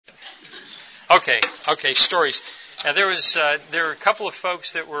Okay, stories. Now there were a couple of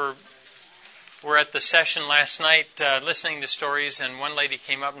folks that were at the session last night listening to stories, and one lady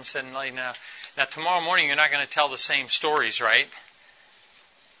came up and said, now tomorrow morning you're not going to tell the same stories, right?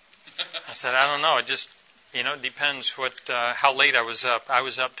 I said, I don't know. It just, depends how late I was up. I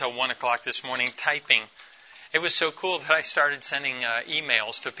was up till 1 o'clock this morning typing. It was so cool that I started sending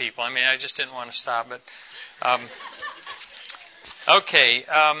emails to people. I just didn't want to stop. But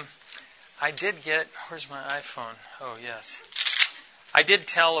I did get. Where's my iPhone? Oh, yes. I did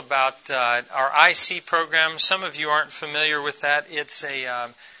tell about our IC program. Some of you aren't familiar with that. It's a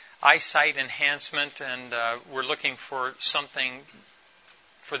eyesight enhancement, and we're looking for something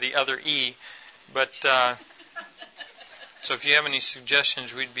for the other E. But so if you have any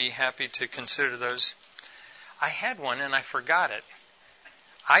suggestions, we'd be happy to consider those. I had one and I forgot it.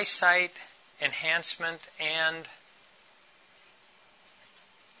 Eyesight enhancement and...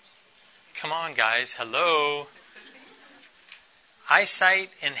 Come on, guys. Hello.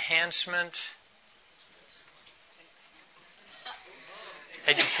 Eyesight enhancement...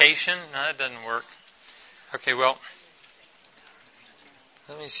 Education? No, that doesn't work. Okay, well...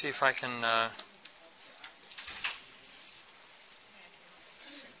 Let me see if I can...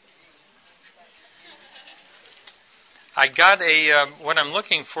 I got what I'm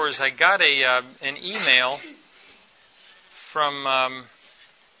looking for is I got an email from,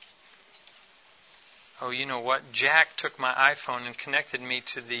 you know what? Jack took my iPhone and connected me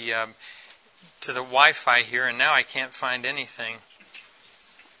to the Wi-Fi here, and now I can't find anything.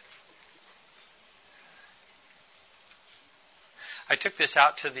 I took this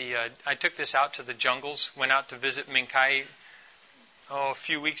out to the jungles. Went out to visit Minkai a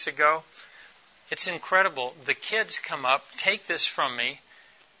few weeks ago. It's incredible. The kids come up, take this from me.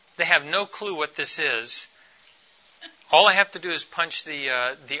 They have no clue what this is. All I have to do is punch the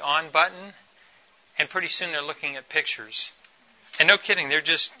on button, and pretty soon they're looking at pictures. And no kidding, they're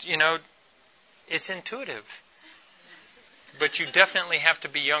just, it's intuitive. But you definitely have to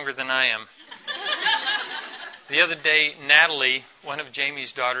be younger than I am. The other day, Natalie, one of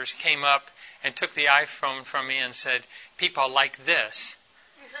Jamie's daughters, came up and took the iPhone from me and said, "People like this."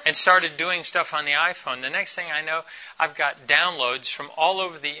 And started doing stuff on the iPhone. The next thing I know, I've got downloads from all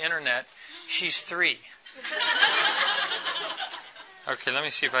over the internet. She's 3. Okay, let me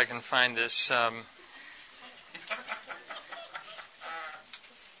see if I can find this.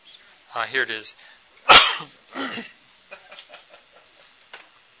 Here it is.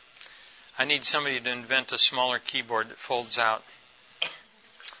 I need somebody to invent a smaller keyboard that folds out.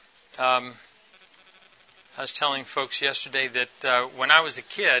 I was telling folks yesterday that when I was a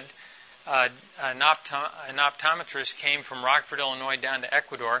kid, an optometrist came from Rockford, Illinois, down to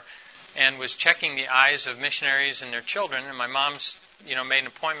Ecuador, and was checking the eyes of missionaries and their children. And my mom's, made an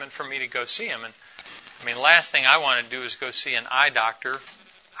appointment for me to go see him. And the last thing I wanted to do is go see an eye doctor.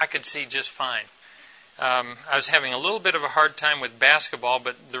 I could see just fine. I was having a little bit of a hard time with basketball,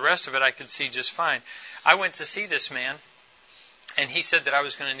 but the rest of it I could see just fine. I went to see this man. And he said that I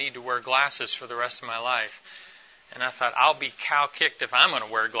was going to need to wear glasses for the rest of my life. And I thought, I'll be cow-kicked if I'm going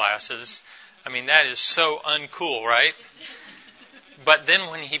to wear glasses. That is so uncool, right? But then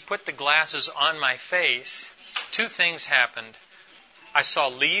when he put the glasses on my face, 2 things happened. I saw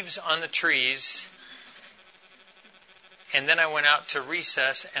leaves on the trees, and then I went out to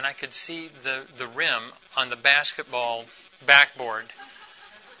recess, and I could see the rim on the basketball backboard.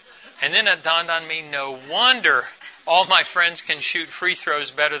 And then it dawned on me, no wonder all my friends can shoot free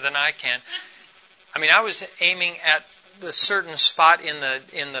throws better than I can. I was aiming at the certain spot in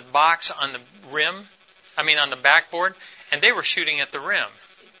the box on the rim, on the backboard, and they were shooting at the rim.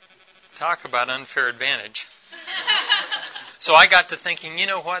 Talk about unfair advantage. So I got to thinking, you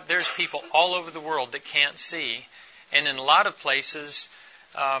know what? There's people all over the world that can't see, and in a lot of places,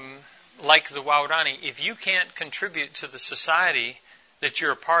 like the Waorani, if you can't contribute to the society that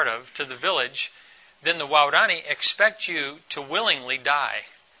you're a part of, to the village, then the Waorani expect you to willingly die.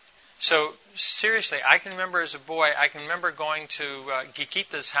 So, seriously, I can remember as a boy, going to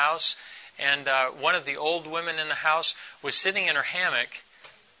Gikita's house, and one of the old women in the house was sitting in her hammock,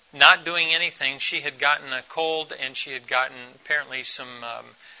 not doing anything. She had gotten a cold, and she had gotten apparently some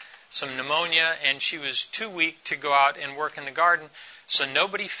pneumonia, and she was too weak to go out and work in the garden, so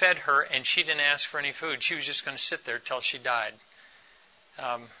nobody fed her, and she didn't ask for any food. She was just going to sit there till she died.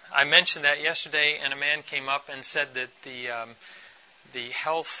 I mentioned that yesterday, and a man came up and said that the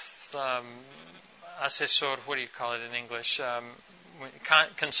health assessor, what do you call it in English,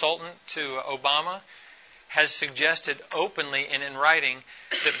 consultant to Obama, has suggested openly and in writing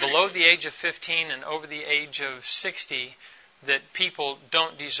that below the age of 15 and over the age of 60, that people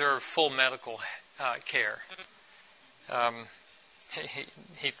don't deserve full medical care.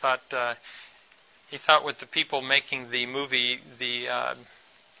 He thought with the people making the movie, the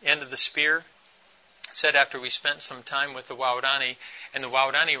End of the Spear, said after we spent some time with the Waodani, and the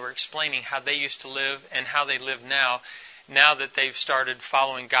Waodani were explaining how they used to live and how they live now that they've started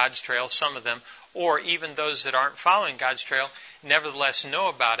following God's trail, some of them, or even those that aren't following God's trail, nevertheless know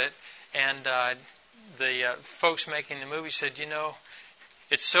about it. And the folks making the movie said,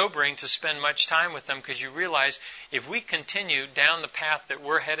 it's sobering to spend much time with them because you realize if we continue down the path that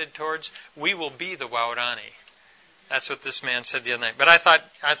we're headed towards, we will be the Waodani. That's what this man said the other night. But I thought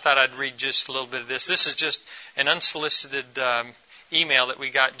I'd read just a little bit of this. This is just an unsolicited email that we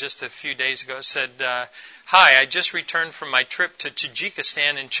got just a few days ago. It said, "Hi, I just returned from my trip to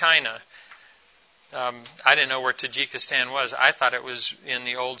Tajikistan in China." I didn't know where Tajikistan was. I thought it was in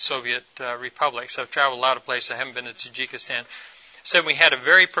the old Soviet Republic. So I've traveled a lot of places. I haven't been to Tajikistan. Said we had a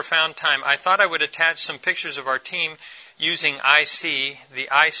very profound time. I thought I would attach some pictures of our team using IC, the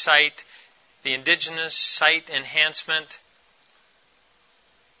eyesight, the Indigenous Sight Enhancement.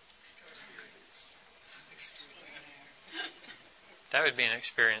 That would be an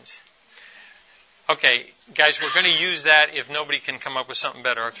experience. Okay, guys, we're going to use that if nobody can come up with something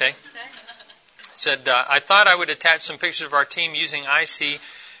better, okay? Said, I thought I would attach some pictures of our team using IC,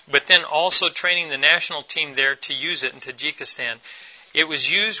 but then also training the national team there to use it in Tajikistan. It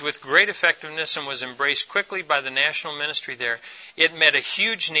was used with great effectiveness and was embraced quickly by the national ministry there. It met a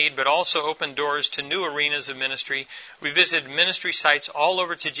huge need, but also opened doors to new arenas of ministry. We visited ministry sites all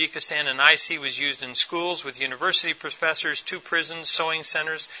over Tajikistan, and IC was used in schools with university professors, 2 prisons, sewing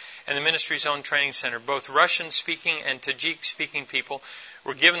centers, and the ministry's own training center. Both Russian-speaking and Tajik-speaking people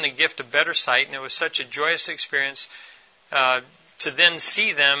were given the gift of better sight, and it was such a joyous experience to then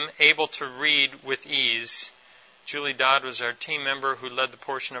see them able to read with ease. Julie Dodd was our team member who led the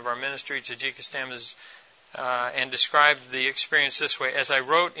portion of our ministry. Tajikistan was, and described the experience this way. As I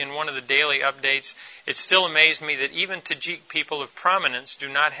wrote in one of the daily updates, it still amazed me that even Tajik people of prominence do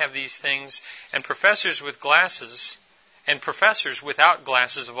not have these things, and professors with glasses, and professors without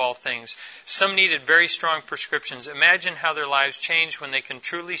glasses of all things. Some needed very strong prescriptions. Imagine how their lives change when they can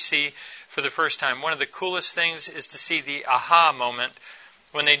truly see for the first time. One of the coolest things is to see the aha moment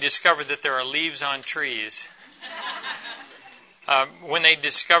when they discover that there are leaves on trees. When they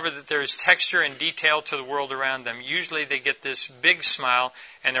discover that there is texture and detail to the world around them. Usually they get this big smile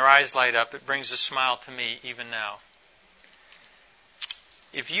and their eyes light up. It brings a smile to me even now.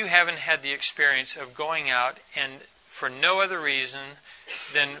 If you haven't had the experience of going out and for no other reason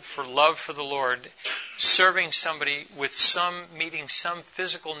than for love for the Lord, serving somebody with meeting some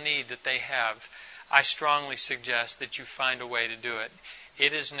physical need that they have, I strongly suggest that you find a way to do it.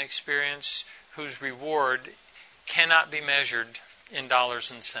 It is an experience whose reward cannot be measured in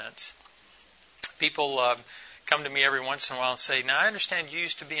dollars and cents. People come to me every once in a while and say, "Now I understand you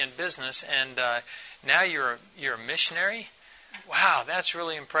used to be in business and now you're a missionary? Wow, that's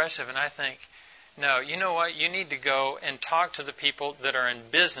really impressive." And I think, no, you know what? You need to go and talk to the people that are in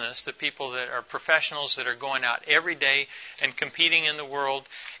business, the people that are professionals that are going out every day and competing in the world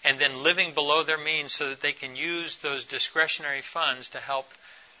and then living below their means so that they can use those discretionary funds to help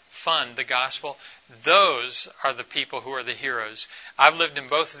fund the gospel. Those are the people who are the heroes. I've lived in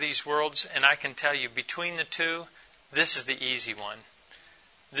both of these worlds, and I can tell you, between the two, this is the easy one.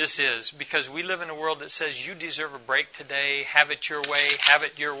 This is, because we live in a world that says you deserve a break today, have it your way, have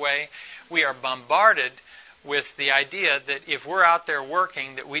it your way. We are bombarded with the idea that if we're out there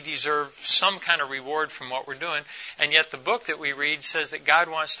working, that we deserve some kind of reward from what we're doing. And yet the book that we read says that God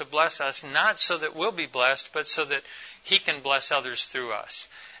wants to bless us, not so that we'll be blessed, but so that He can bless others through us.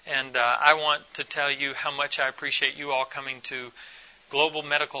 And I want to tell you how much I appreciate you all coming to Global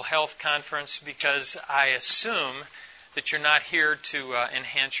Medical Health Conference, because I assume that you're not here to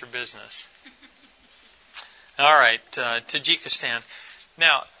enhance your business. All right, Tajikistan.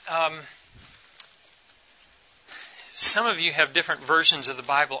 Now, some of you have different versions of the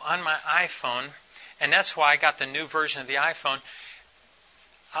Bible. On my iPhone, and that's why I got the new version of the iPhone,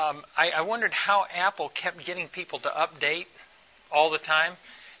 I wondered how Apple kept getting people to update all the time.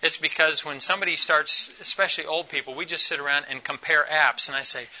 It's because when somebody starts, especially old people, we just sit around and compare apps, and I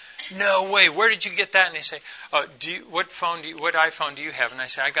say, "No way, where did you get that?" And they say, what iPhone do you have? And I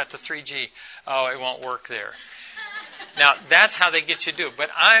say, "I got the 3G. "Oh, it won't work there." Now, that's how they get you to do it.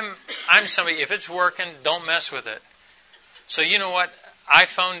 But I'm somebody, if it's working, don't mess with it. So you know what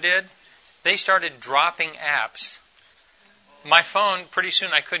iPhone did? They started dropping apps. My phone, pretty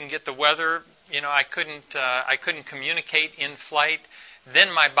soon I couldn't get the weather. I couldn't communicate in flight.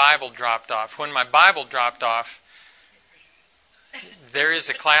 Then my Bible dropped off. When my Bible dropped off, there is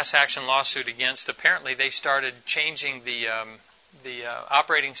a class action lawsuit against. Apparently, they started changing the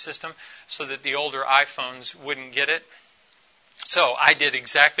operating system so that the older iPhones wouldn't get it. So I did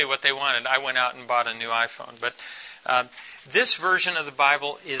exactly what they wanted. I went out and bought a new iPhone. But this version of the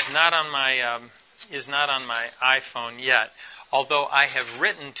Bible is not on my iPhone yet. Although I have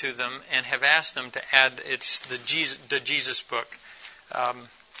written to them and have asked them to add the Jesus book.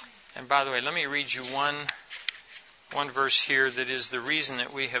 And by the way, let me read you one verse here that is the reason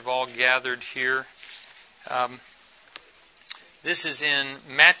that we have all gathered here. This is in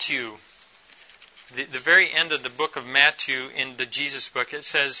Matthew, the very end of the book of Matthew in the Jesus book. It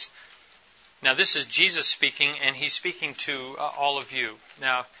says, now this is Jesus speaking, and he's speaking to all of you.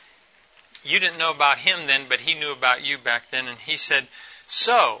 Now, you didn't know about him then, but he knew about you back then. And he said,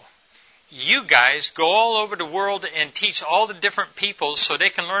 so, you guys go all over the world and teach all the different peoples so they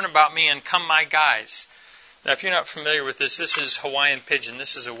can learn about me and come my guys. Now, if you're not familiar with this is Hawaiian Pidgin.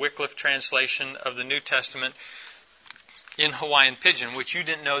 This is a Wycliffe translation of the New Testament in Hawaiian Pidgin, which you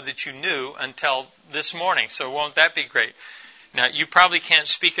didn't know that you knew until this morning. So won't that be great? Now, you probably can't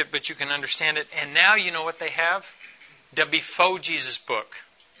speak it, but you can understand it. And now you know what they have? The Before Jesus book.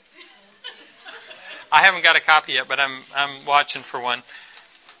 I haven't got a copy yet, but I'm watching for one.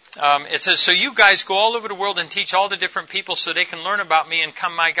 It says, so you guys go all over the world and teach all the different people so they can learn about me and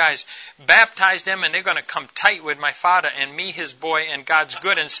come my guys. Baptize them and they're going to come tight with my Father and me, his boy, and God's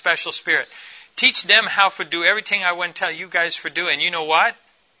good and special spirit. Teach them how to do everything I wouldn't tell you guys for do. And you know what?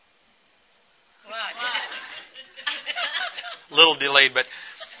 What? Little delayed, but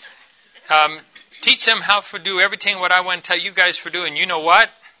teach them how to do everything what I wouldn't tell you guys for do. And you know what?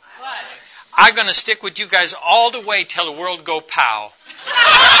 What? I'm going to stick with you guys all the way till the world go pow.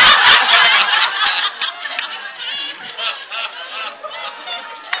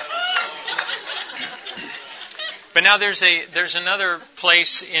 But now there's another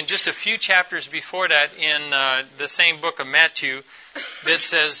place in just a few chapters before that in the same book of Matthew that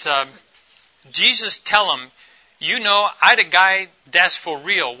says, Jesus tell them, you know, I the guy that's for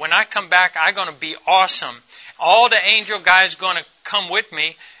real. When I come back, I'm going to be awesome. All the angel guys going to come with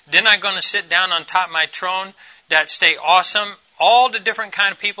me. Then I'm going to sit down on top of my throne that stay awesome. All the different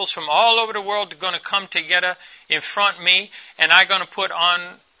kind of peoples from all over the world are going to come together in front of me, and I'm going to put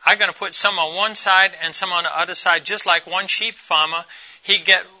some on one side and some on the other side, just like one sheep farmer. He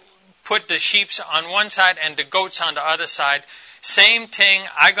put the sheep on one side and the goats on the other side. Same thing,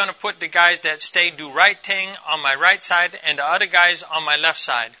 I'm going to put the guys that stay do right thing on my right side and the other guys on my left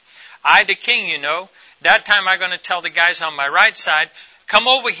side. I, the king, you know, that time I'm going to tell the guys on my right side, come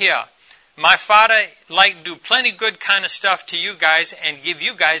over here. My Father like do plenty good kind of stuff to you guys and give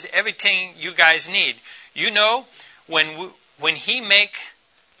you guys everything you guys need. You know, when he make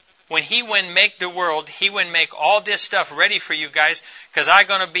the world, he will make all this stuff ready for you guys, because I'm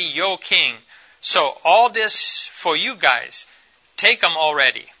going to be your king. So all this for you guys, take them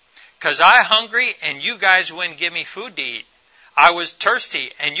already, because I'm hungry and you guys wouldn't give me food to eat. I was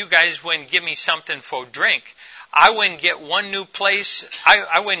thirsty and you guys wouldn't give me something for drink. I wouldn't get one new place.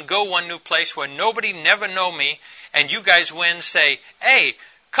 I wouldn't go one new place where nobody never know me, and you guys wouldn't say, hey,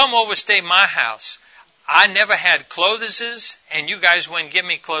 come over stay my house. I never had clothes, and you guys wouldn't give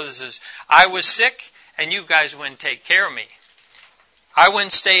me clothes. I was sick, and you guys wouldn't take care of me. I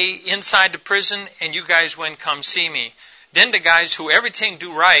wouldn't stay inside the prison, and you guys wouldn't come see me. Then the guys who everything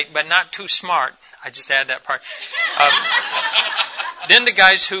do right, but not too smart. I just add that part. Then the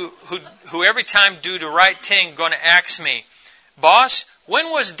guys who every time do the right thing going to ask me, boss,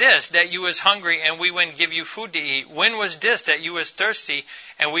 when was this that you was hungry and we wouldn't give you food to eat? When was this that you was thirsty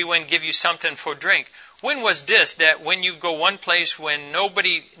and we wouldn't give you something for drink? When was this that when you go one place when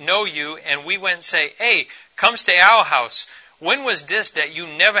nobody know you and we went and say, hey, come stay our house? When was this that you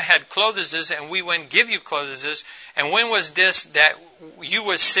never had clothes and we wouldn't give you clothes? And when was this that you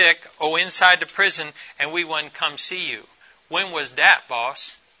was sick or inside the prison and we wouldn't come see you? When was that,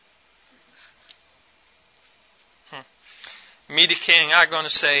 boss? Me, the king, I'm going to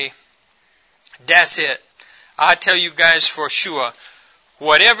say, that's it. I tell you guys for sure,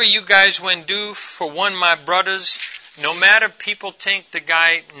 whatever you guys went do for one of my brothers, no matter people think the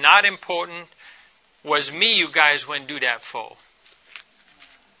guy not important, was me you guys wouldn't do that for.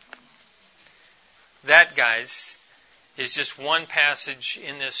 That, guys, is just one passage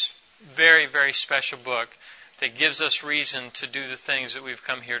in this very, very special book that gives us reason to do the things that we've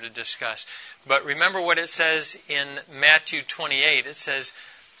come here to discuss. But remember what it says in Matthew 28. It says,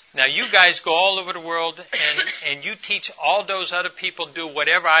 now you guys go all over the world and you teach all those other people do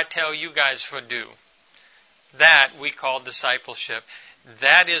whatever I tell you guys to do. That we call discipleship.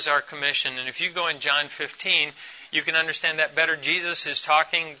 That is our commission. And if you go in John 15, you can understand that better. Jesus is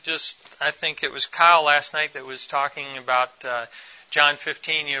talking, I think it was Kyle last night that was talking about John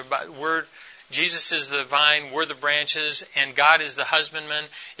 15. Jesus is the vine, we're the branches, and God is the husbandman.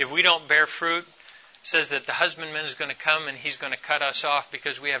 If we don't bear fruit, it says that the husbandman is going to come and he's going to cut us off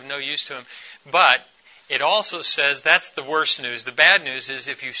because we have no use to him. But it also says that's the worst news. The bad news is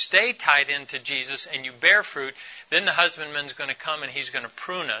if you stay tied into Jesus and you bear fruit, then the husbandman's going to come and he's going to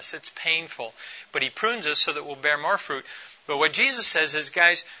prune us. It's painful. But he prunes us so that we'll bear more fruit. But what Jesus says is,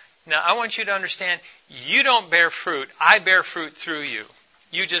 guys, now I want you to understand, you don't bear fruit. I bear fruit through you.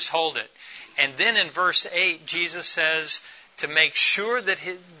 You just hold it. And then in verse 8, Jesus says, to make sure that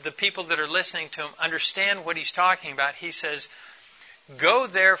the people that are listening to him understand what he's talking about, he says, go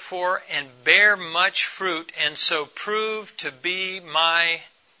therefore and bear much fruit, and so prove to be my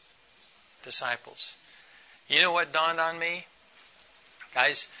disciples. You know what dawned on me?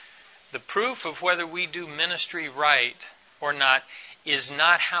 Guys, the proof of whether we do ministry right or not is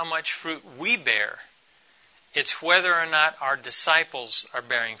not how much fruit we bear. It's whether or not our disciples are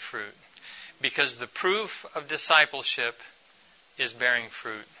bearing fruit. Because the proof of discipleship is bearing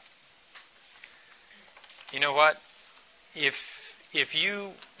fruit. You know what? If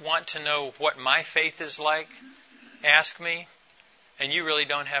you want to know what my faith is like, ask me, and you really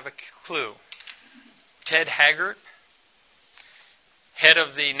don't have a clue. Ted Haggart, head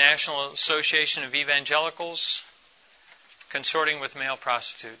of the National Association of Evangelicals, consorting with male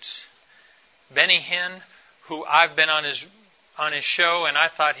prostitutes. Benny Hinn, who I've been on his show, and I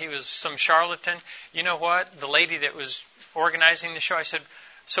thought he was some charlatan. You know what? The lady that was organizing the show, I said,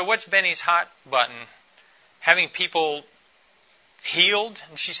 so what's Benny's hot button? Having people healed?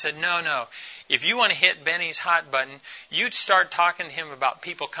 And she said, no. If you want to hit Benny's hot button, you'd start talking to him about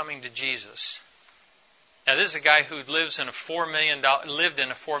people coming to Jesus. Now, this is a guy who lived in a $4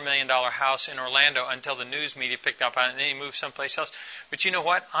 million house in Orlando until the news media picked up on it, and then he moved someplace else. But you know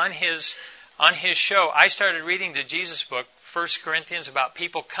what? On his show, I started reading the Jesus book, 1 Corinthians, about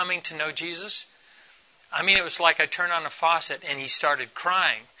people coming to know Jesus. I mean, it was like I turned on a faucet and he started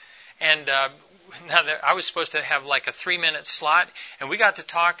crying. And now I was supposed to have like a 3-minute slot, and we got to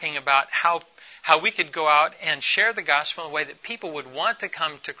talking about how we could go out and share the gospel in a way that people would want to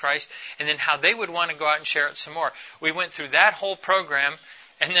come to Christ, and then how they would want to go out and share it some more. We went through that whole program,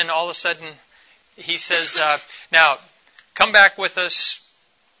 and then all of a sudden he says, now, come back with us.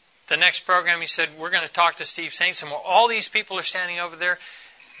 The next program, he said, we're going to talk to Steve Saints, and all these people are standing over there.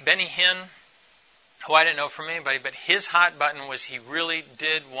 Benny Hinn, who I didn't know from anybody, but his hot button was he really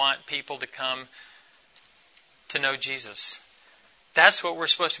did want people to come to know Jesus. That's what we're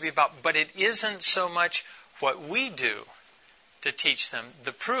supposed to be about. But it isn't so much what we do to teach them.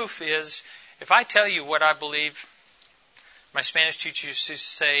 The proof is, if I tell you what I believe, my Spanish teacher used to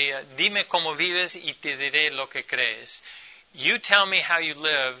say, dime como vives y te diré lo que crees. You tell me how you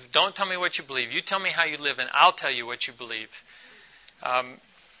live. Don't tell me what you believe. You tell me how you live, and I'll tell you what you believe.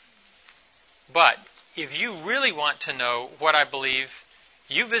 But if you really want to know what I believe,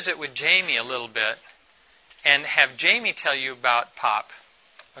 you visit with Jamie a little bit and have Jamie tell you about Pop.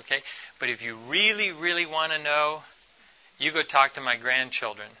 Okay? But if you really, really want to know, you go talk to my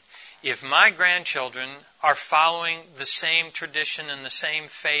grandchildren. If my grandchildren are following the same tradition and the same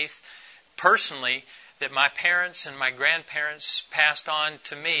faith personally that my parents and my grandparents passed on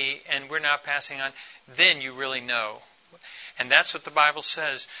to me and we're now passing on, then you really know. And that's what the Bible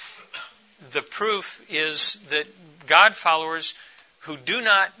says. The proof is that God followers who do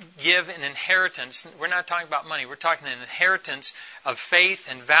not give an inheritance, we're not talking about money, we're talking an inheritance of faith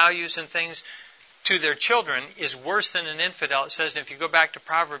and values and things to their children, is worse than an infidel. It says, and if you go back to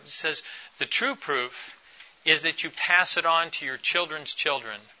Proverbs, it says the true proof is that you pass it on to your children's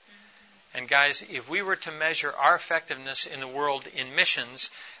children. And guys, if we were to measure our effectiveness in the world in missions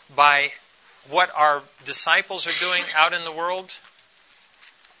by what our disciples are doing out in the world,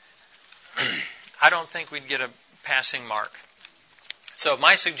 I don't think we'd get a passing mark. So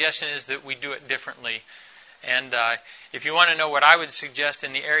my suggestion is that we do it differently. And if you want to know what I would suggest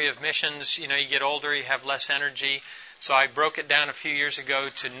in the area of missions, you get older, you have less energy. So I broke it down a few years ago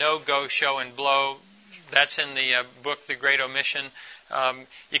to know, go, show, and blow. That's in the book, The Great Omission.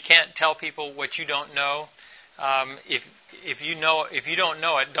 You can't tell people what you don't know. If you don't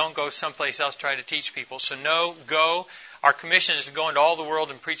know it, don't go someplace else try to teach people. So know, go. Our commission is to go into all the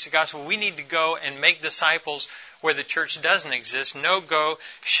world and preach the gospel. We need to go and make disciples where the church doesn't exist. Know, go,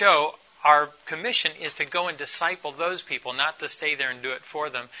 show. Our commission is to go and disciple those people, not to stay there and do it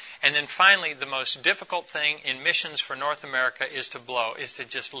for them. And then finally, the most difficult thing in missions for North America is to blow, is to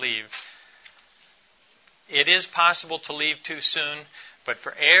just leave. It is possible to leave too soon, But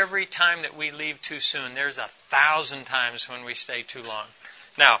for every time that we leave too soon, there's 1,000 times when we stay too long.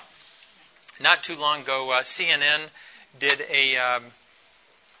 Now, not too long ago, CNN did a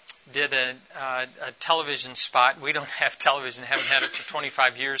television spot. We don't have television, haven't had it for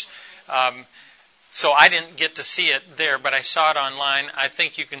 25 years. So I didn't get to see it there, but I saw it online. I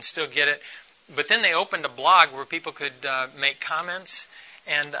think you can still get it. But then they opened a blog where people could make comments,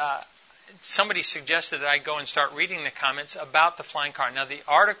 and somebody suggested that I go and start reading the comments about the flying car. Now, the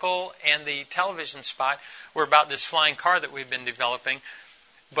article and the television spot were about this flying car that we've been developing,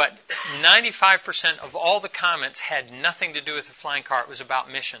 but 95% of all the comments had nothing to do with the flying car. It was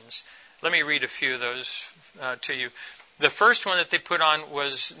about missions. Let me read a few of those to you. The first one that they put on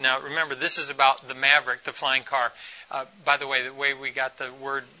was, now remember, this is about the Maverick, the flying car. By the way we got the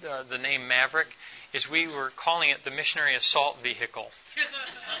word, the name Maverick, is we were calling it the Missionary Assault Vehicle,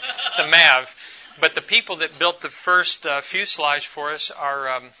 the MAV. But the people that built the first fuselage for us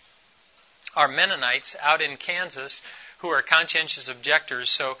are Mennonites out in Kansas who are conscientious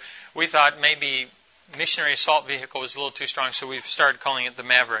objectors. So we thought maybe Missionary Assault Vehicle was a little too strong, so we've started calling it the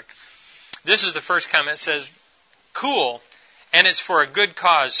Maverick. This is the first comment. It says, cool, and it's for a good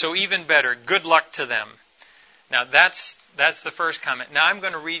cause, so even better. Good luck to them. Now, that's the first comment. Now, I'm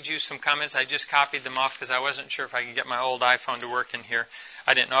going to read you some comments. I just copied them off because I wasn't sure if I could get my old iPhone to work in here.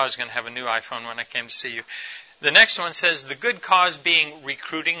 I didn't know I was going to have a new iPhone when I came to see you. The next one says, the good cause being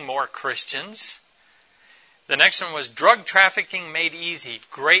recruiting more Christians. The next one was drug trafficking made easy.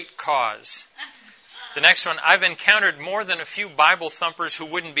 Great cause. The next one, I've encountered more than a few Bible thumpers who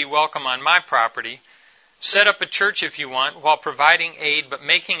wouldn't be welcome on my property. Set up a church if you want while providing aid, but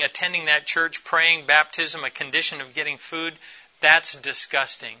making attending that church, praying, baptism, a condition of getting food, that's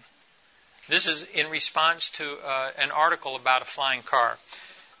disgusting. This is in response to an article about a flying car.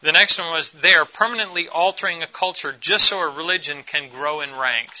 The next one was, they are permanently altering a culture just so a religion can grow in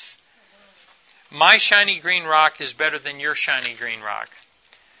ranks. My shiny green rock is better than your shiny green rock.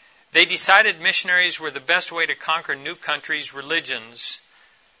 They decided missionaries were the best way to conquer new countries' religions.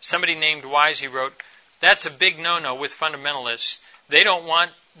 Somebody named Wisey wrote, that's a big no-no with fundamentalists. They don't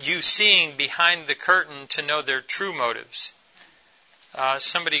want you seeing behind the curtain to know their true motives.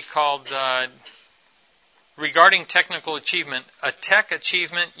 Somebody called, regarding technical achievement, a tech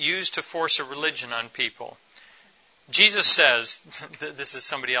achievement used to force a religion on people. Jesus says, this is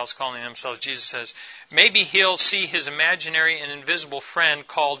somebody else calling themselves, Jesus says, maybe he'll see his imaginary and invisible friend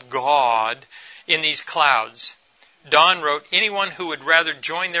called God in these clouds. Don wrote, anyone who would rather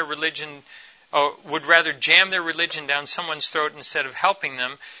join their religion, would rather jam their religion down someone's throat instead of helping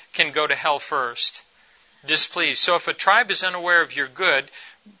them, can go to hell first. Displeased. So if a tribe is unaware of your good,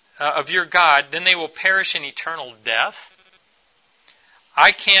 of your God, then they will perish in eternal death.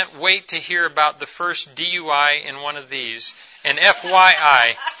 I can't wait to hear about the first DUI in one of these. An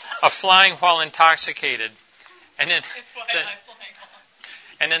FYI, a flying while intoxicated. And then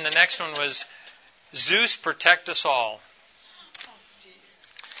the next one was, Zeus protect us all.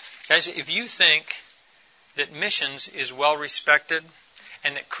 Guys, if you think that missions is well respected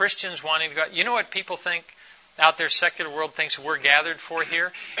and that Christians wanting to go, you know what people think out there, secular world thinks we're gathered for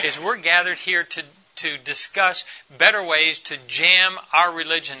here? Is we're gathered here to discuss better ways to jam our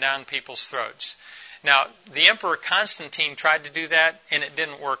religion down people's throats. Now, the Emperor Constantine tried to do that, and it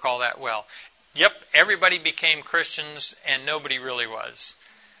didn't work all that well. Yep, everybody became Christians, and nobody really was.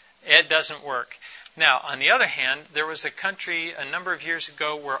 It doesn't work. Now, on the other hand, there was a country a number of years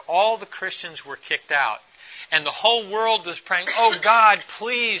ago where all the Christians were kicked out. And the whole world was praying, oh God,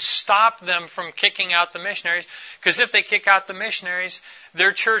 please stop them from kicking out the missionaries. Because if they kick out the missionaries,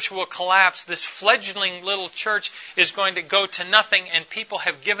 their church will collapse. This fledgling little church is going to go to nothing. And people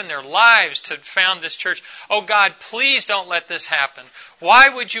have given their lives to found this church. Oh God, please don't let this happen. Why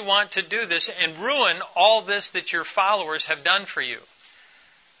would you want to do this and ruin all this that your followers have done for you?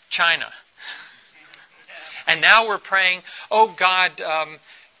 China. And now we're praying, oh God,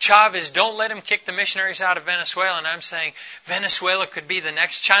 Chavez, don't let him kick the missionaries out of Venezuela. And I'm saying, Venezuela could be the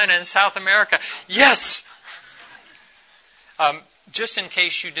next China in South America. Yes! Just in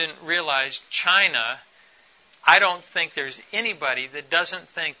case you didn't realize, China, I don't think there's anybody that doesn't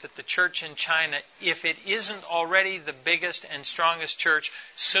think that the church in China, if it isn't already the biggest and strongest church,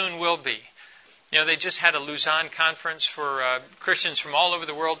 soon will be. You know, they just had a Lausanne conference for Christians from all over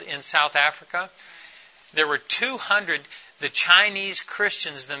the world in South Africa. There were 200, the Chinese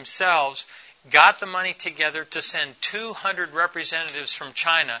Christians themselves got the money together to send 200 representatives from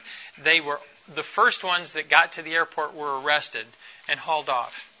China. They were the first ones that got to the airport were arrested and hauled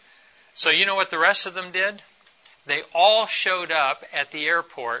off. So you know what the rest of them did? They all showed up at the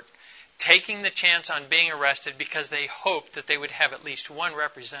airport taking the chance on being arrested because they hoped that they would have at least one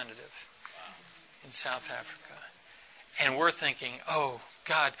representative in South Africa. And we're thinking, oh,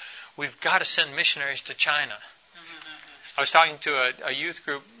 God, we've got to send missionaries to China. I was talking to a youth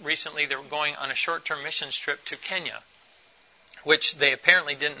group recently that were going on a short-term missions trip to Kenya, which they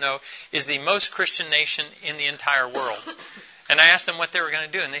apparently didn't know is the most Christian nation in the entire world. And I asked them what they were going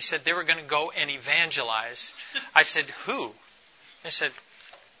to do, and they said they were going to go and evangelize. I said, who? They said,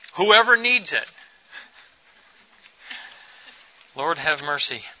 whoever needs it. Lord have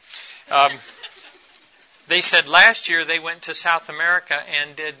mercy. They said last year they went to South America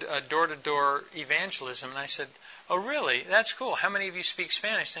and did door-to-door evangelism. And I said, oh, really? That's cool. How many of you speak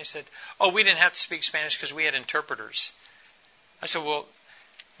Spanish? And they said, oh, we didn't have to speak Spanish because we had interpreters. I said, well,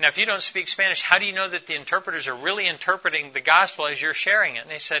 now if you don't speak Spanish, how do you know that the interpreters are really interpreting the gospel as you're sharing it?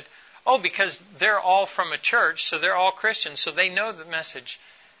 And they said, oh, because they're all from a church, so they're all Christians, so they know the message.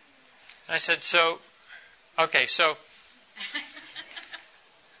 And I said, so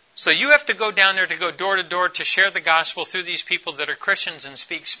you have to go down there to go door to door to share the gospel through these people that are Christians and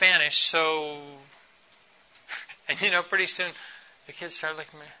speak Spanish, so... And pretty soon the kids started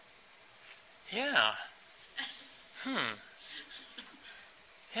looking at me. Yeah.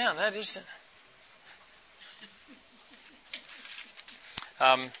 Yeah, that isn't...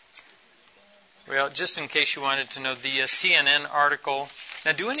 Well, just in case you wanted to know, the CNN article...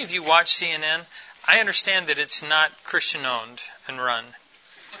 Now, do any of you watch CNN? I understand that it's not Christian-owned and run.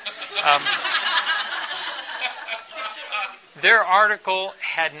 Their article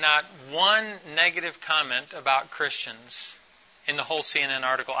had not one negative comment about Christians in the whole CNN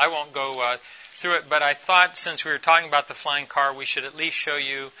article. I won't go through it, but I thought since we were talking about the flying car, we should at least show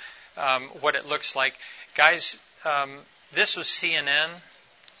you what it looks like. Guys, this was CNN.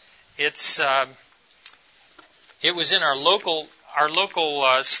 It was in our local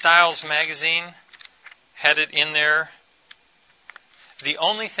Styles magazine. Had it in there. The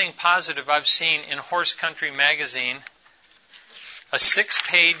only thing positive I've seen in Horse Country magazine, a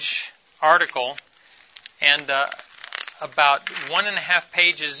 6-page article, and about 1.5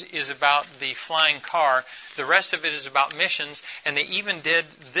 pages is about the flying car. The rest of it is about missions, and they even did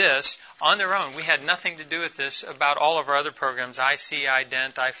this on their own. We had nothing to do with this about all of our other programs, iSee,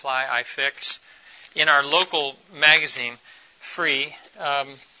 iDent, iFly, iFix, in our local magazine, free.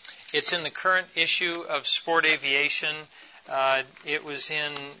 It's in the current issue of Sport Aviation. It was in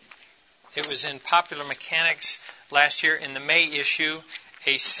Popular Mechanics last year in the May issue,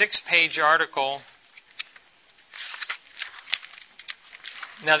 a 6-page article.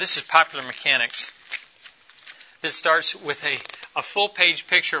 Now this is Popular Mechanics. This starts with a full-page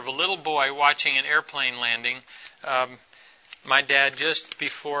picture of a little boy watching an airplane landing. My dad just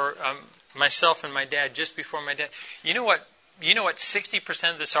before myself and my dad just before my dad. You know what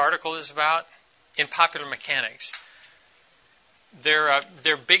 60% of this article is about? In Popular Mechanics.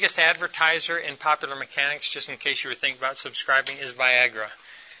 Their biggest advertiser in Popular Mechanics, just in case you were thinking about subscribing, is Viagra.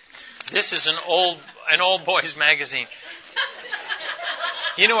 This is an old boys magazine.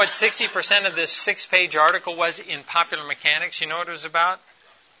 You know what 60% of this 6-page article was in Popular Mechanics? You know what it was about?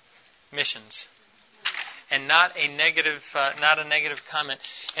 Missions. And not a negative comment.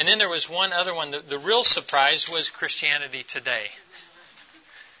 And then there was one other one. The real surprise was Christianity Today.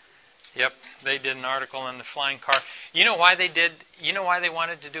 Yep, they did an article on the flying car. You know why they did? You know why they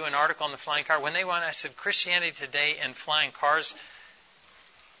wanted to do an article on the flying car? When they wanted, I said, Christianity Today and flying cars.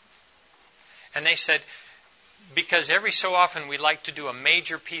 And they said, because every so often we like to do a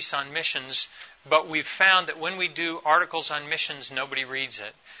major piece on missions, but we've found that when we do articles on missions, nobody reads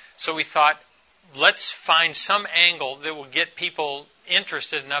it. So we thought, let's find some angle that will get people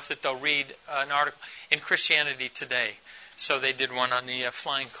interested enough that they'll read an article in Christianity Today. So they did one on the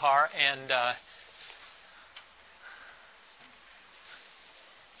flying car, and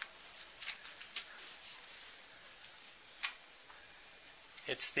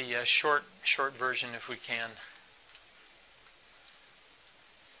it's the short version if we can.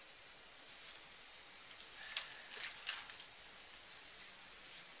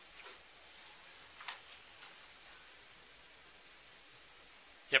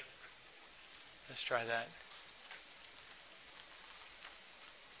 Yep. Let's try that.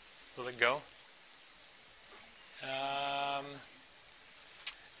 Will it go?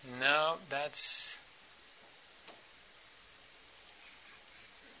 No, that's...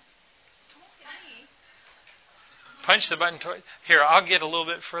 Punch the button. Here, I'll get a little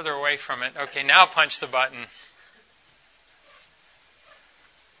bit further away from it. Okay, now punch the button.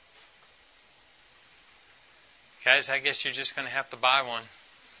 Guys, I guess you're just going to have to buy one.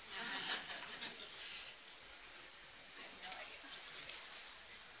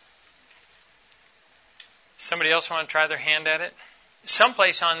 Somebody else want to try their hand at it?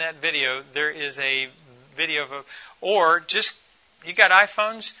 Someplace on that video, there is a video of or just, you got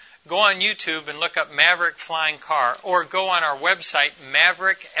iPhones? Go on YouTube and look up Maverick Flying Car, or go on our website,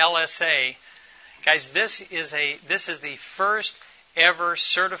 Maverick LSA. Guys, this is the first ever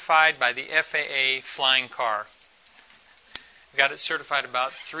certified by the FAA flying car. We got it certified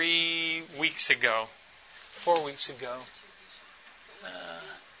about 3 weeks ago, 4 weeks ago.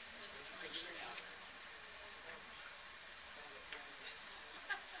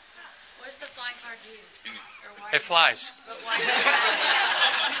 What does the flying car do? It flies. But why do you have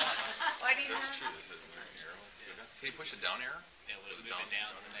it? Can you push it down arrow? Yeah, we'll move it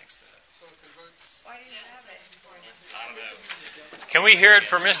down on the next. Why do you have it? I don't know. Can we hear it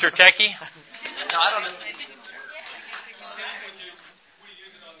for Mr. Techie? No, I don't know.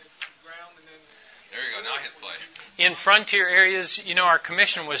 There you go. Now hit play. In frontier areas, our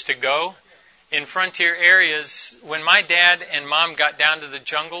commission was to go. In frontier areas, when my dad and mom got down to the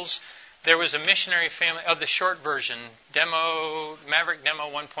jungles, there was a missionary family of the short version, Maverick Demo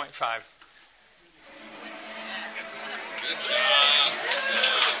 1.5. Good job.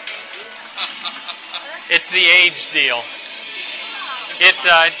 It's the age deal.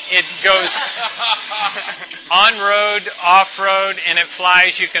 It goes on road, off road, and it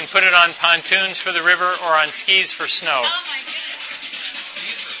flies. You can put it on pontoons for the river or on skis for snow. Oh my goodness.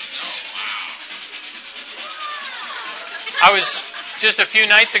 Skis for snow. Wow. I was just a few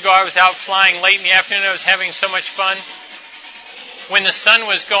nights ago. I was out flying late in the afternoon. I was having so much fun. When the sun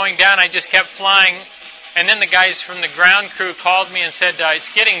was going down, I just kept flying. And then the guys from the ground crew called me and said, it's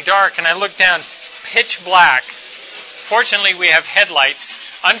getting dark. And I looked down, pitch black. Fortunately, we have headlights.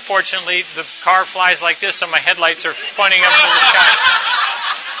 Unfortunately, the car flies like this, so my headlights are pointing up into the sky.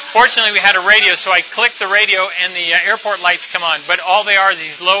 Fortunately, we had a radio, so I clicked the radio and the airport lights come on. But all they are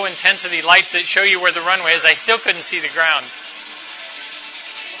these low-intensity lights that show you where the runway is. I still couldn't see the ground.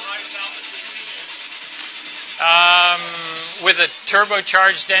 With a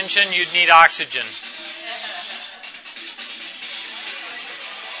turbocharged engine, you'd need oxygen.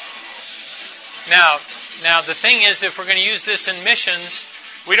 Now, the thing is, if we're going to use this in missions,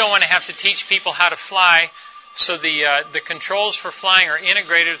 we don't want to have to teach people how to fly. So the controls for flying are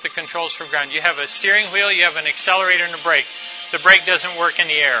integrated with the controls for ground. You have a steering wheel, you have an accelerator, and a brake. The brake doesn't work in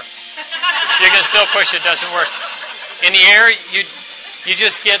the air. You can still push it, doesn't work. In the air,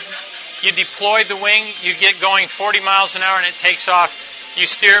 you deploy the wing, you get going 40 miles an hour, and it takes off. You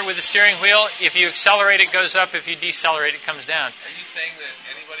steer it with the steering wheel. If you accelerate, it goes up. If you decelerate, it comes down. Are you saying that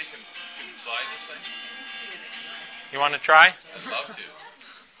anybody can fly this thing? You want to try? I'd love to.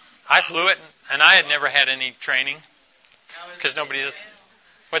 I flew it, and I had never had any training because nobody is.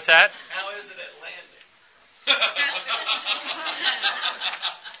 What's that? How is it at landing?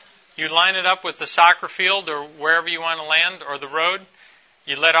 You line it up with the soccer field or wherever you want to land or the road.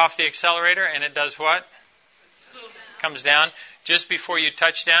 You let off the accelerator, and it does what? Comes down. Just before you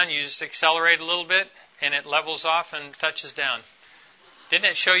touch down, you just accelerate a little bit, and it levels off and touches down. Didn't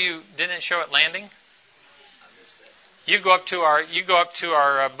it show it landing? You go up to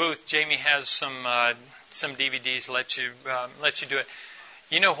our booth. Jamie has some DVDs let you do it.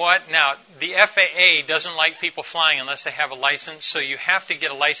 You know what? Now the FAA doesn't like people flying unless they have a license. So you have to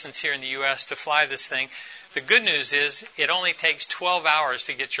get a license here in the U.S. to fly this thing. The good news is it only takes 12 hours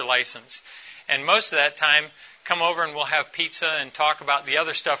to get your license, and most of that time, come over and we'll have pizza and talk about the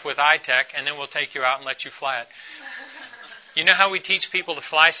other stuff with iTech, and then we'll take you out and let you fly it. You know how we teach people to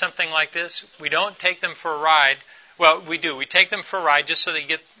fly something like this? We don't take them for a ride. Well, we do. We take them for a ride just so they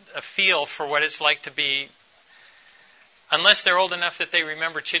get a feel for what it's like to be, unless they're old enough that they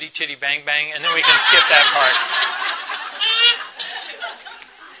remember Chitty Chitty Bang Bang, and then we can skip that part.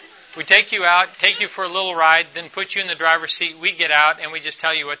 We take you out, take you for a little ride, then put you in the driver's seat. We get out, and we just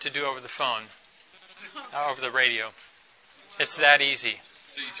tell you what to do over the phone, over the radio. It's that easy.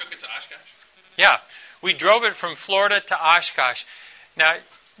 So you took it to Oshkosh? Yeah. We drove it from Florida to Oshkosh. Now,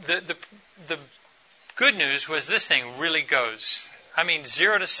 the good news was this thing really goes.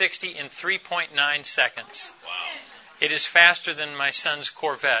 0 to 60 in 3.9 seconds. Wow. It is faster than my son's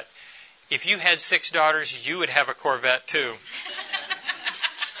Corvette. If you had 6 daughters, you would have a Corvette too.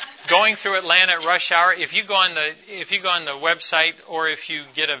 Going through Atlanta at rush hour, if you go on the website or if you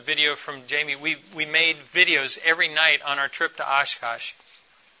get a video from Jamie, we made videos every night on our trip to Oshkosh.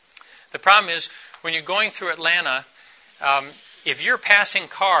 The problem is when you're going through Atlanta, if you're passing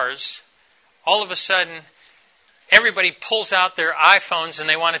cars, all of a sudden everybody pulls out their iPhones and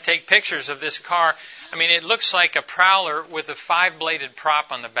they want to take pictures of this car. It looks like a Prowler with a 5-bladed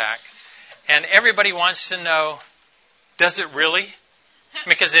prop on the back. And everybody wants to know, does it really?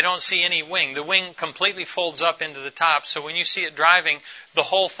 because they don't see any wing. The wing completely folds up into the top, so when you see it driving, the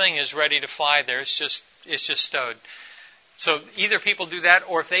whole thing is ready to fly there. It's just stowed. So either people do that,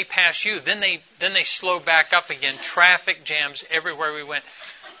 or if they pass you, then they slow back up again. Traffic jams everywhere we went.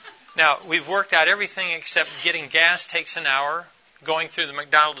 Now, we've worked out everything except getting gas takes an hour. Going through the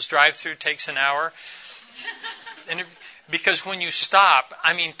McDonald's drive-thru takes an hour. And because when you stop,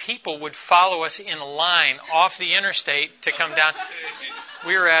 people would follow us in a line off the interstate to come down.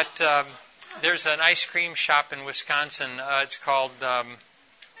 We were at, there's an ice cream shop in Wisconsin. It's called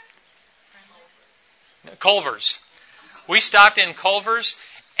Culver's. We stopped in Culver's,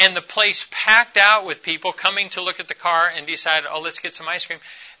 and the place packed out with people coming to look at the car and decided, let's get some ice cream.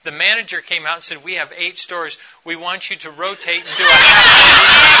 The manager came out and said, we have 8 stores. We want you to rotate and do a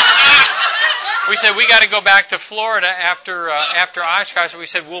half. We said, we got to go back to Florida after Oshkosh. We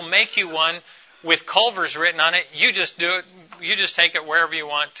said, we'll make you one with Culver's written on it. You just do it. You just take it wherever you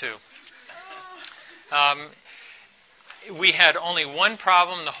want to. We had only one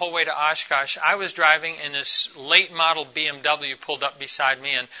problem the whole way to Oshkosh. I was driving, and this late model BMW pulled up beside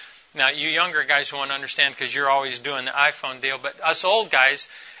me. And now you younger guys won't understand because you're always doing the iPhone deal. But us old guys,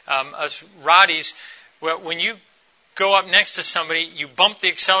 us Roddies, well, when you go up next to somebody, you bump the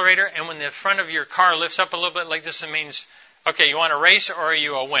accelerator, and when the front of your car lifts up a little bit like this, it means, okay, you want to race or are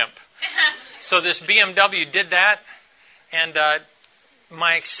you a wimp? So this BMW did that, and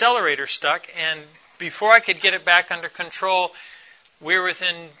my accelerator stuck, and before I could get it back under control, we were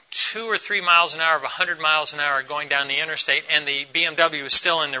within 2 or 3 miles an hour of 100 miles an hour going down the interstate, and the BMW was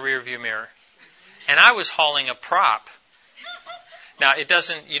still in the rearview mirror. And I was hauling a prop. Now,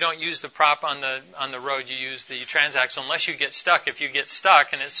 you don't use the prop on the road, you use the transaxle unless you get stuck. If you get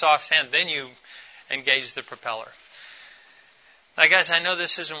stuck and it's soft sand, then you engage the propeller. Now, guys, I know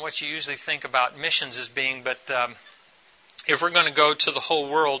this isn't what you usually think about missions as being, but if we're going to go to the whole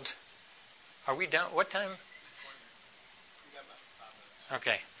world, are we done? What time?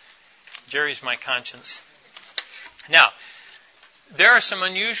 Okay. Jerry's my conscience. Now, there are some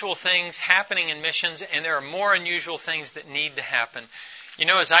unusual things happening in missions, and there are more unusual things that need to happen. You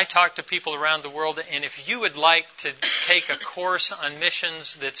know, as I talk to people around the world, and if you would like to take a course on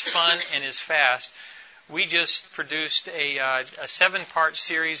missions that's fun and is fast, we just produced a 7-part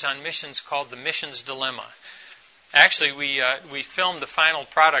series on missions called The Missions Dilemma. Actually, we filmed the final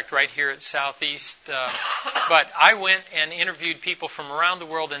product right here at Southeast, but I went and interviewed people from around the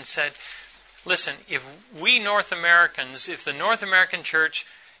world and said, listen, if we North Americans, if the North American church,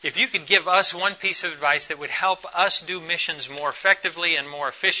 if you could give us one piece of advice that would help us do missions more effectively and more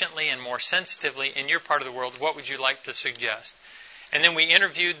efficiently and more sensitively in your part of the world, what would you like to suggest? And then we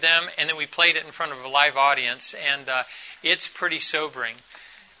interviewed them, and then we played it in front of a live audience, and it's pretty sobering.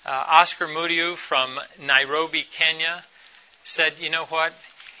 Oscar Mudiu from Nairobi, Kenya, said, you know what?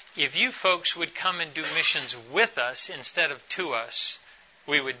 If you folks would come and do missions with us instead of to us,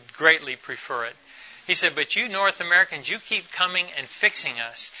 we would greatly prefer it. He said, but you North Americans, you keep coming and fixing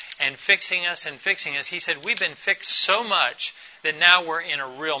us and fixing us and fixing us. He said, we've been fixed so much that now we're in a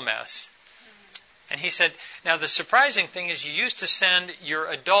real mess. And he said, now the surprising thing is you used to send your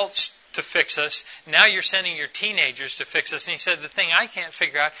adults to fix us. Now you're sending your teenagers to fix us. And he said, the thing I can't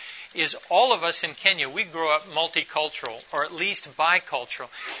figure out is all of us in Kenya, we grow up multicultural, or at least bicultural.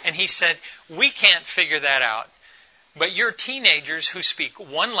 And he said, we can't figure that out. But your teenagers who speak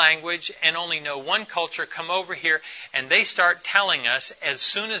one language and only know one culture come over here, and they start telling us, as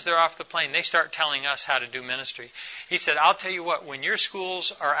soon as they're off the plane, they start telling us how to do ministry. He said, I'll tell you what, when your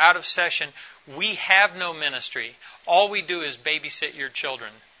schools are out of session, we have no ministry. All we do is babysit your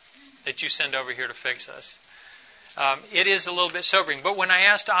children that you send over here to fix us. It is a little bit sobering. But when I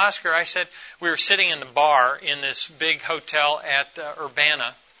asked Oscar, I said, we were sitting in the bar in this big hotel at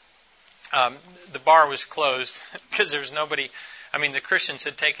Urbana. The bar was closed because there was nobody. The Christians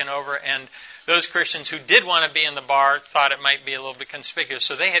had taken over, and those Christians who did want to be in the bar thought it might be a little bit conspicuous.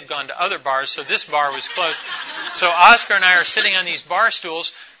 So they had gone to other bars, so this bar was closed. So Oscar and I are sitting on these bar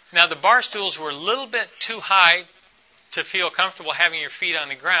stools. Now, the bar stools were a little bit too high to feel comfortable having your feet on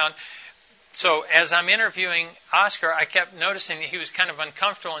the ground. So as I'm interviewing Oscar, I kept noticing that he was kind of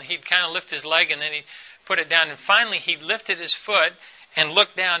uncomfortable, and he'd kind of lift his leg, and then he'd put it down. And finally, he lifted his foot and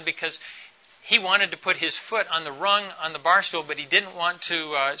looked down because he wanted to put his foot on the rung on the bar stool, but he didn't want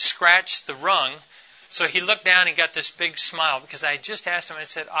to scratch the rung. So he looked down and got this big smile because I just asked him, I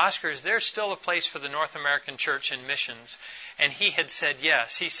said, Oscar, is there still a place for the North American church in missions? And he had said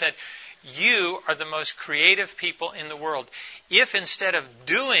yes. He said, you are the most creative people in the world. If instead of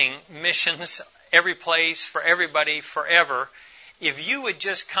doing missions every place, for everybody, forever, if you would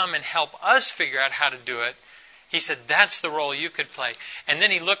just come and help us figure out how to do it, He said, that's the role you could play. And then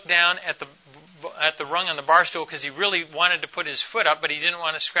he looked down at the rung on the bar stool because he really wanted to put his foot up, but he didn't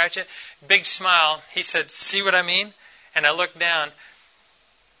want to scratch it. Big smile. He said, see what I mean? And I looked down.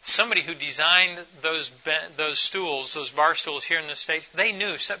 Somebody who designed those stools, those bar stools here in the States, they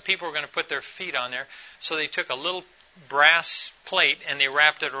knew some people were going to put their feet on there. So they took a little brass plate and they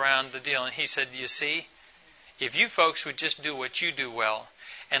wrapped it around the deal. And he said, you see, if you folks would just do what you do well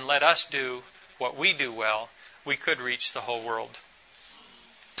and let us do what we do well, we could reach the whole world.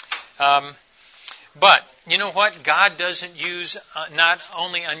 But you know what? God doesn't use not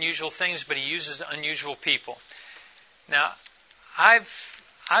only unusual things, but He uses unusual people. Now,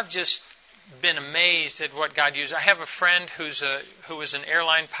 I've just been amazed at what God uses. I have a friend who was an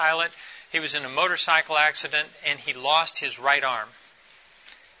airline pilot. He was in a motorcycle accident and he lost his right arm.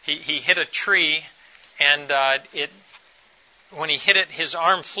 He hit a tree, and when he hit it, his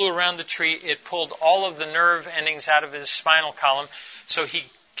arm flew around the tree. It pulled all of the nerve endings out of his spinal column. So he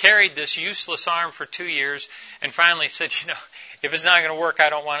carried this useless arm for 2 years and finally said, if it's not going to work, I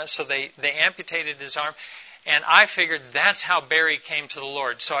don't want it. So they amputated his arm. And I figured that's how Barry came to the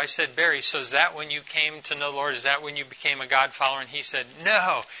Lord. So I said, Barry, so is that when you came to know the Lord? Is that when you became a God follower? And he said,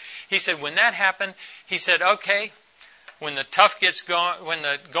 no. He said, when that happened, he said, okay, when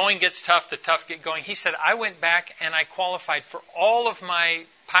the going gets tough, the tough get going. He said, I went back and I qualified for all of my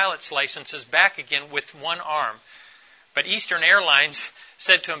pilot's licenses back again with one arm. But Eastern Airlines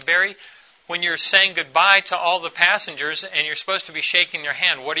said to him, Barry, when you're saying goodbye to all the passengers and you're supposed to be shaking their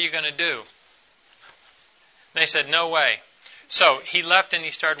hand, what are you going to do? They said, no way. So he left and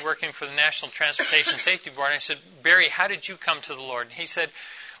he started working for the National Transportation Safety Board. And I said, Barry, how did you come to the Lord? And he said,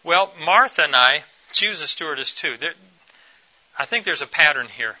 well, Martha and I, she was a stewardess too. I think there's a pattern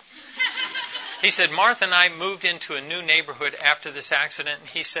here. He said, Martha and I moved into a new neighborhood after this accident. And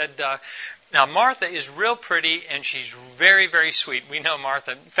he said, now Martha is real pretty and she's very, very sweet. We know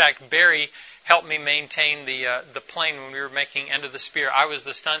Martha. In fact, Barry helped me maintain the plane when we were making End of the Spear. I was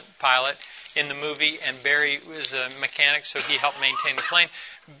the stunt pilot in the movie, and Barry was a mechanic, so he helped maintain the plane.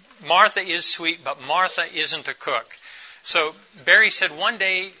 Martha is sweet, but Martha isn't a cook. So Barry said one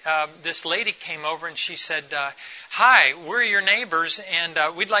day this lady came over and she said, hi, we're your neighbors,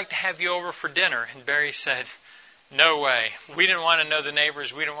 and we'd like to have you over for dinner. And Barry said, no way. We didn't want to know the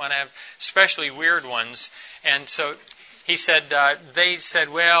neighbors. We didn't want to have especially weird ones. And so he said, they said,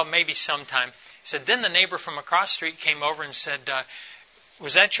 well, maybe sometime. He said, then the neighbor from across the street came over and said,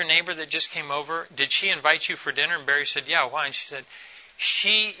 was that your neighbor that just came over? Did she invite you for dinner? And Barry said, yeah, why? And she said,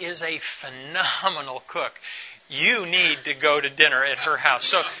 she is a phenomenal cook. You need to go to dinner at her house.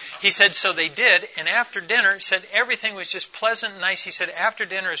 So he said, so they did. And after dinner, he said, everything was just pleasant and nice. He said, after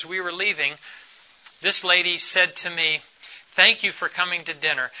dinner, as we were leaving, this lady said to me, thank you for coming to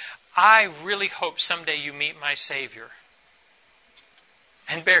dinner. I really hope someday you meet my Savior.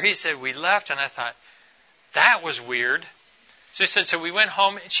 And Barry said, we left, and I thought, that was weird. So he said, so we went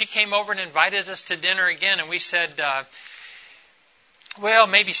home, and she came over and invited us to dinner again, and we said, well,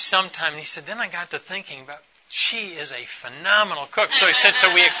 maybe sometime. And he said, then I got to thinking about, she is a phenomenal cook. So he said,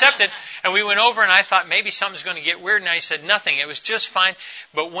 so we accepted, and we went over, and I thought maybe something's going to get weird, and I said, nothing. It was just fine.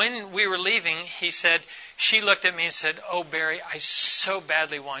 But when we were leaving, he said, she looked at me and said, oh, Barry, I so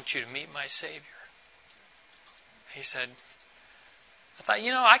badly want you to meet my Savior. He said, I thought,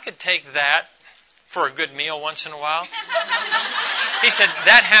 I could take that for a good meal once in a while. He said,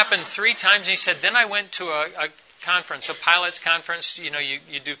 that happened 3 times. He said, then I went to a conference, a pilot's conference.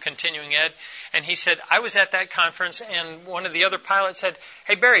 You do continuing ed. And he said, I was at that conference, and one of the other pilots said,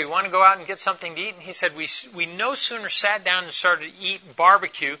 hey, Barry, you want to go out and get something to eat? And he said, we no sooner sat down and started to eat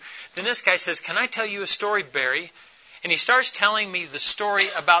barbecue than this guy says, can I tell you a story, Barry? And he starts telling me the story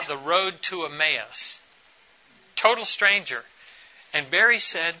about the road to Emmaus. Total stranger. And Barry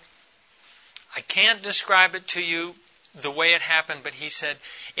said, I can't describe it to you the way it happened, but he said,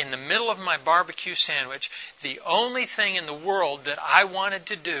 in the middle of my barbecue sandwich, the only thing in the world that I wanted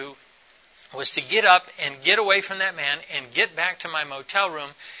to do was to get up and get away from that man and get back to my motel room,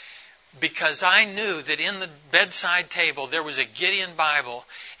 because I knew that in the bedside table there was a Gideon Bible.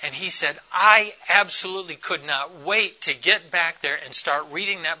 And he said, I absolutely could not wait to get back there and start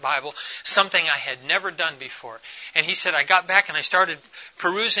reading that Bible, something I had never done before. And he said, I got back and I started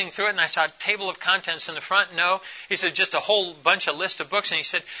perusing through it, and I saw a table of contents in the front. No, he said, just a whole bunch of list of books. And he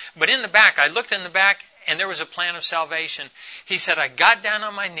said, but in the back, I looked in the back, and there was a plan of salvation. He said, I got down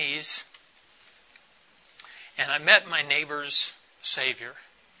on my knees, and I met my neighbor's Savior.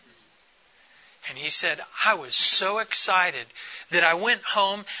 And he said, I was so excited that I went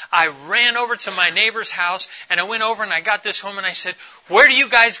home, I ran over to my neighbor's house, and I went over and I got this woman, and I said, where do you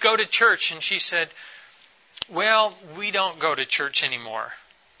guys go to church? And she said, well, we don't go to church anymore.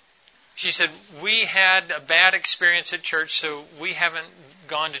 She said, we had a bad experience at church, so we haven't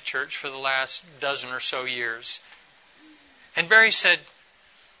gone to church for the last dozen or so years. And Barry said,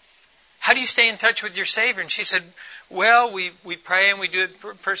 how do you stay in touch with your Savior? And she said, well, we pray and we do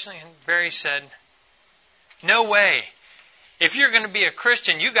it personally. And Barry said, no way. If you're going to be a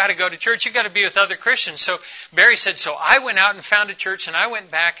Christian, you got to go to church. You got to be with other Christians. So Barry said, so I went out and found a church, and I went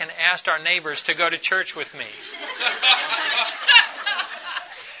back and asked our neighbors to go to church with me.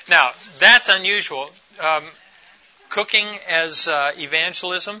 Now, that's unusual. Cooking as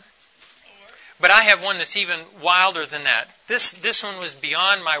evangelism. But I have one that's even wilder than that. This one was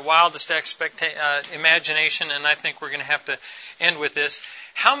beyond my wildest imagination, and I think we're going to have to end with this.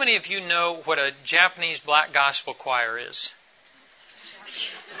 How many of you know what a Japanese black gospel choir is?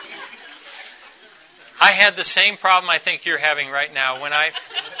 I had the same problem I think you're having right now. When I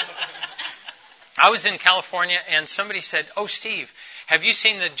was in California, and somebody said, oh, Steve, have you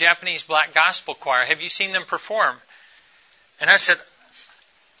seen the Japanese black gospel choir? Have you seen them perform? And I said,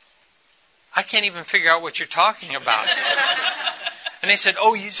 I can't even figure out what you're talking about. And they said,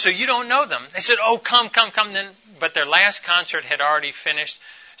 oh, so you don't know them. They said, oh, come. Then, but their last concert had already finished.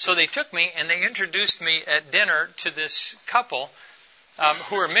 So they took me and they introduced me at dinner to this couple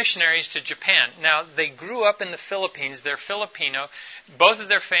who are missionaries to Japan. Now, they grew up in the Philippines. They're Filipino. Both of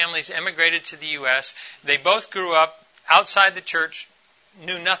their families emigrated to the U.S. They both grew up outside the church,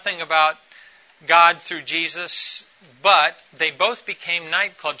 knew nothing about God through Jesus, but they both became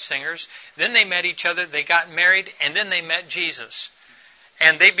nightclub singers. Then they met each other, they got married, and then they met Jesus.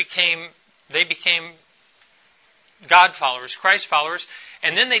 And they became God followers, Christ followers,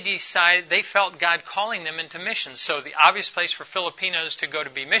 and then they felt God calling them into missions. So the obvious place for Filipinos to go to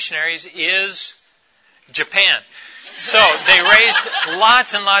be missionaries is Japan. So they raised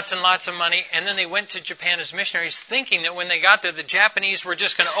lots and lots and lots of money, and then they went to Japan as missionaries, thinking that when they got there, the Japanese were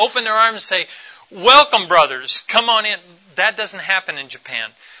just going to open their arms and say, welcome, brothers, come on in. That doesn't happen in Japan.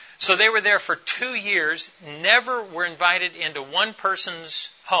 So they were there for 2 years, never were invited into one person's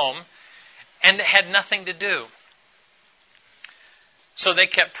home, and had nothing to do. So they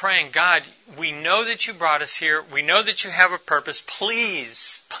kept praying, God, we know that you brought us here. We know that you have a purpose.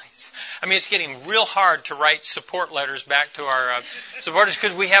 Please. I mean, it's getting real hard to write support letters back to our supporters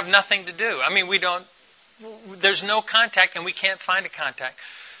because we have nothing to do. I mean, there's no contact and we can't find a contact.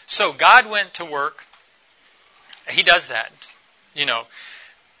 So God went to work. He does that, you know.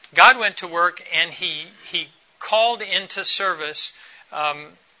 God went to work and he called into service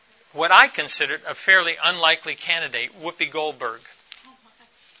what I considered a fairly unlikely candidate, Whoopi Goldberg.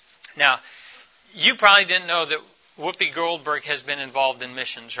 Now, you probably didn't know that Whoopi Goldberg has been involved in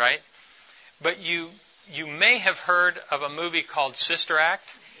missions, right? But you may have heard of a movie called Sister Act.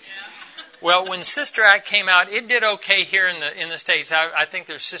 Yeah. Well, when Sister Act came out, it did okay here in the States. I think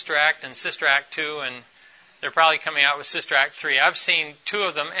there's Sister Act and Sister Act 2, and they're probably coming out with Sister Act 3. I've seen 2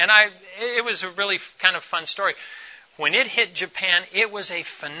 of them, and it was a really kind of fun story. When it hit Japan, it was a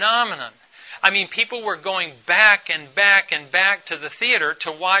phenomenon. I mean, people were going back and back and back to the theater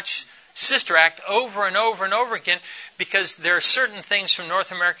to watch Sister Act over and over and over again because there are certain things from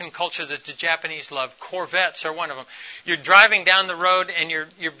North American culture that the Japanese love. Corvettes are one of them. You're driving down the road and you're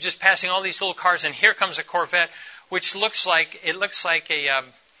just passing all these little cars, and here comes a Corvette, which looks like a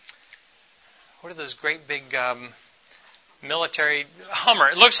what are those great big military Hummer?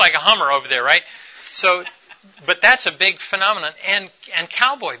 It looks like a Hummer over there, right? So, but that's a big phenomenon. And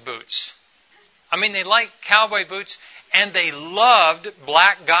cowboy boots. I mean, they liked cowboy boots, and they loved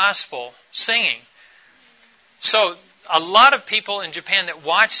black gospel singing. So a lot of people in Japan that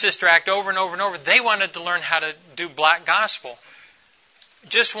watched Sister Act over and over and over, they wanted to learn how to do black gospel.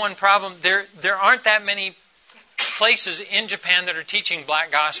 Just one problem, there aren't that many places in Japan that are teaching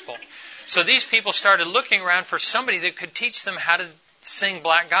black gospel. So these people started looking around for somebody that could teach them how to sing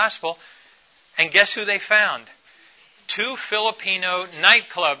black gospel, and guess who they found? 2 Filipino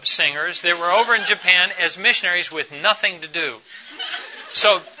nightclub singers that were over in Japan as missionaries with nothing to do.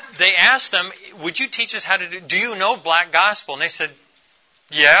 So they asked them, would you teach us how to do you know black gospel? And they said,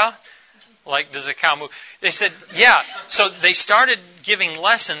 yeah. Like, does a cow move? They said, yeah. So they started giving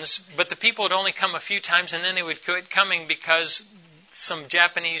lessons, but the people would only come a few times, and then they would quit coming because some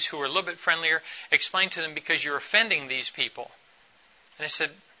Japanese who were a little bit friendlier explained to them, because you're offending these people. And they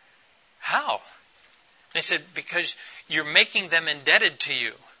said, how? They said, because you're making them indebted to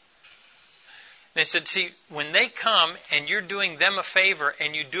you. They said, see, when they come and you're doing them a favor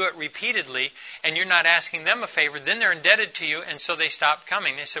and you do it repeatedly and you're not asking them a favor, then they're indebted to you, and so they stopped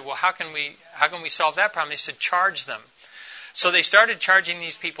coming. They said, well, how can we solve that problem? They said, charge them. So they started charging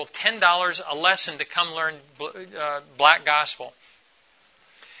these people $10 a lesson to come learn black gospel.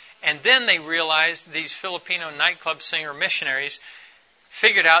 And then they realized, these Filipino nightclub singer missionaries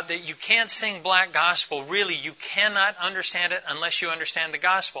figured out that you can't sing black gospel. Really, you cannot understand it unless you understand the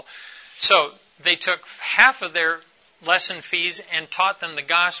gospel. So they took half of their lesson fees and taught them the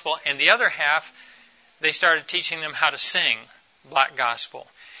gospel, and the other half, they started teaching them how to sing black gospel.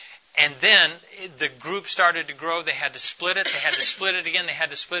 And then the group started to grow. They had to split it. They had to split it again. They had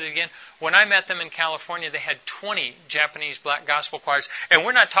to split it again. When I met them in California, they had 20 Japanese black gospel choirs. And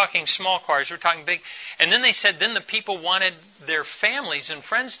we're not talking small choirs. We're talking big. And then they said then the people wanted their families and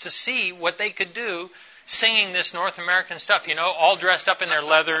friends to see what they could do singing this North American stuff, all dressed up in their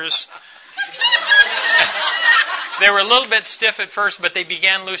leathers. They were a little bit stiff at first, but they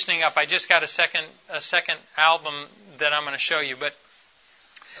began loosening up. I just got a second album that I'm going to show you. But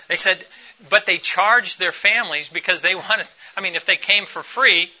they said, but they charged their families because they wanted, if they came for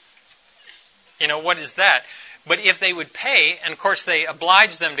free, what is that? But if they would pay, and of course they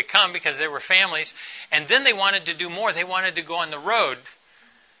obliged them to come because they were families, and then they wanted to do more. They wanted to go on the road.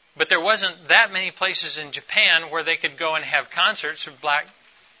 But there wasn't that many places in Japan where they could go and have concerts of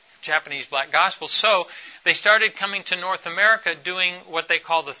Japanese black gospel. So they started coming to North America doing what they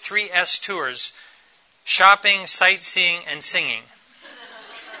call the 3S tours: shopping, sightseeing, and singing.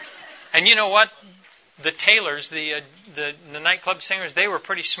 And you know what? The Taylors, the nightclub singers, they were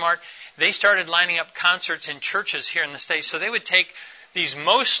pretty smart. They started lining up concerts in churches here in the States. So they would take these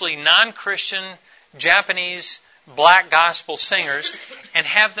mostly non-Christian Japanese black gospel singers and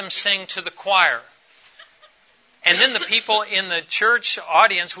have them sing to the choir. And then the people in the church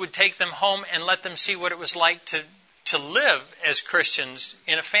audience would take them home and let them see what it was like to live as Christians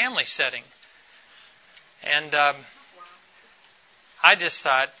in a family setting. And I just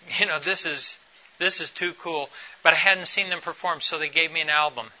thought, this is too cool. But I hadn't seen them perform, so they gave me an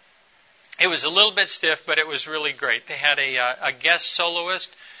album. It was a little bit stiff, but it was really great. They had a guest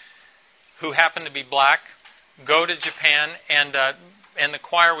soloist who happened to be black go to Japan, and the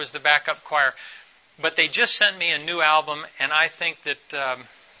choir was the backup choir. But they just sent me a new album, and I think that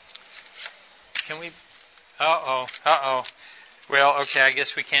can we? Well, okay, I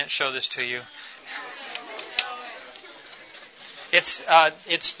guess we can't show this to you. It's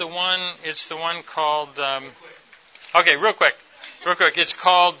the one called. Okay, real quick. It's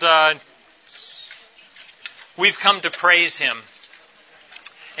called "We've Come to Praise Him,"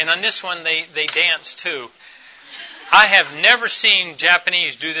 and on this one they dance too. I have never seen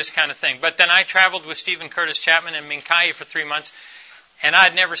Japanese do this kind of thing, but then I traveled with Stephen Curtis Chapman in Minkai for 3 months, and I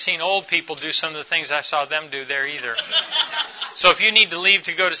had never seen old people do some of the things I saw them do there either. So if you need to leave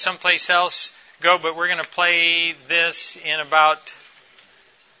to go to someplace else, go, but we're going to play this in about...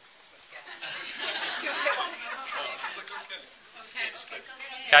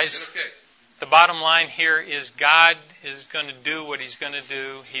 Guys, the bottom line here is God is going to do what He's going to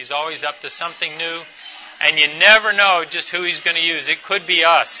do. He's always up to something new, and you never know just who He's going to use. It could be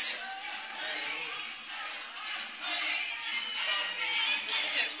us.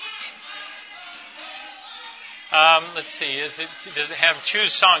 Let's see. Does it have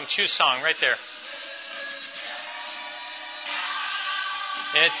choose song? Choose song right there.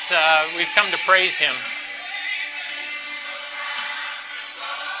 It's We've Come to Praise Him.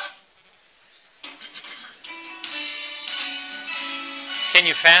 Can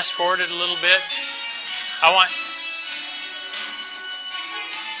you fast forward it a little bit?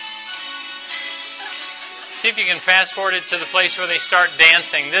 See if you can fast forward it to the place where they start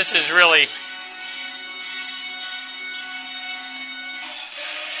dancing. This is really...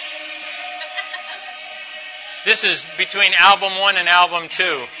 This is between album 1 and album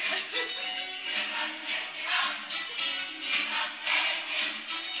 2.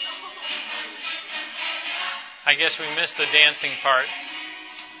 I guess we missed the dancing part.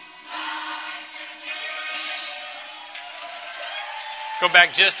 Go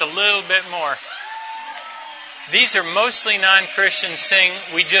back just a little bit more. These are mostly non-Christians sing,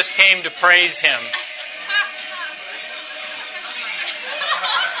 "We just came to praise Him."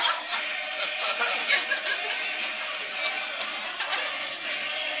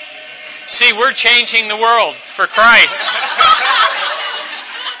 See, we're changing the world for Christ.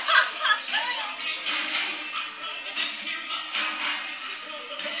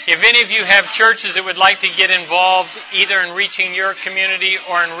 If any of you have churches that would like to get involved either in reaching your community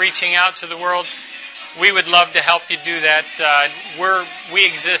or in reaching out to the world, we would love to help you do that. We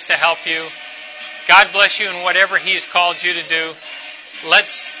exist to help you. God bless you in whatever He's called you to do.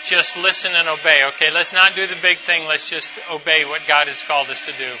 Let's just listen and obey, okay? Let's not do the big thing. Let's just obey what God has called us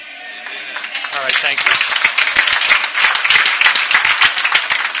to do. All right, thank you.